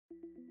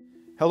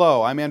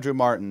Hello, I'm Andrew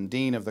Martin,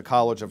 Dean of the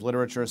College of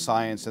Literature,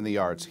 Science, and the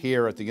Arts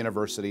here at the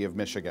University of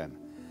Michigan.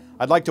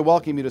 I'd like to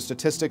welcome you to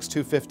Statistics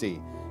 250,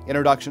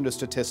 Introduction to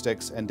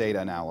Statistics and Data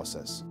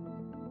Analysis.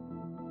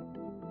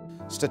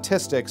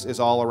 Statistics is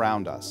all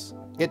around us.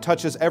 It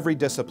touches every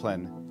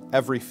discipline,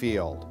 every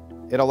field.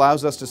 It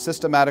allows us to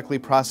systematically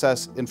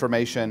process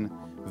information,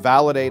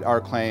 validate our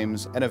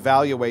claims, and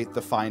evaluate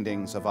the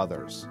findings of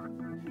others.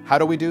 How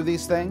do we do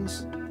these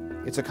things?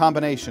 It's a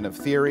combination of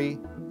theory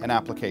and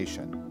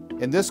application.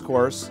 In this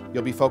course,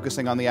 you'll be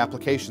focusing on the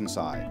application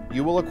side.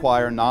 You will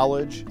acquire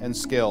knowledge and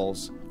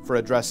skills for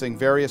addressing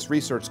various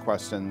research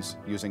questions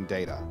using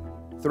data.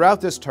 Throughout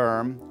this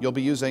term, you'll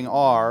be using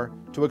R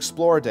to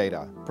explore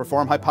data,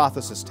 perform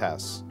hypothesis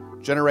tests,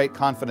 generate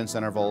confidence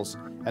intervals,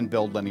 and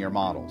build linear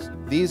models.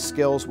 These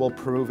skills will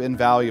prove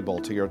invaluable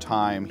to your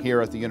time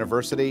here at the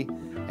university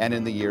and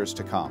in the years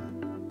to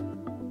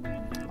come.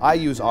 I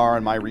use R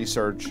in my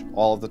research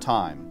all of the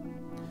time.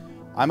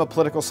 I'm a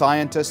political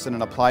scientist and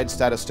an applied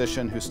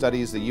statistician who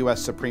studies the U.S.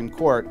 Supreme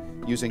Court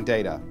using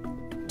data.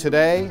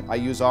 Today, I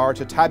use R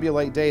to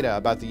tabulate data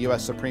about the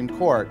U.S. Supreme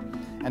Court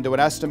and to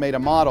estimate a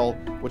model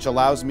which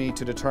allows me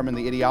to determine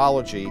the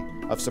ideology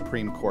of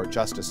Supreme Court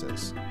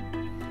justices.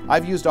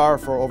 I've used R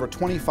for over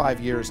 25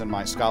 years in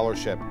my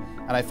scholarship,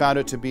 and I found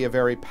it to be a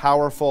very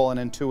powerful and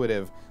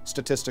intuitive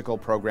statistical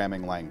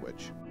programming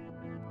language.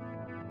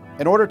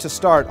 In order to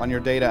start on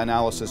your data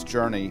analysis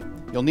journey,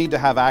 you'll need to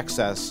have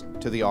access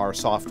to the R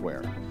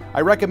software.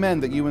 I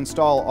recommend that you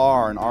install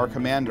R and R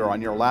Commander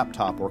on your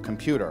laptop or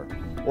computer,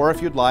 or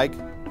if you'd like,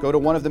 go to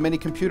one of the many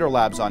computer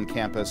labs on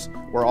campus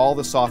where all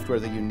the software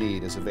that you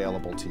need is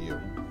available to you.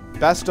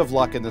 Best of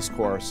luck in this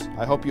course.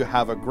 I hope you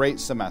have a great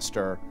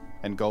semester,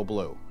 and go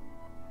blue.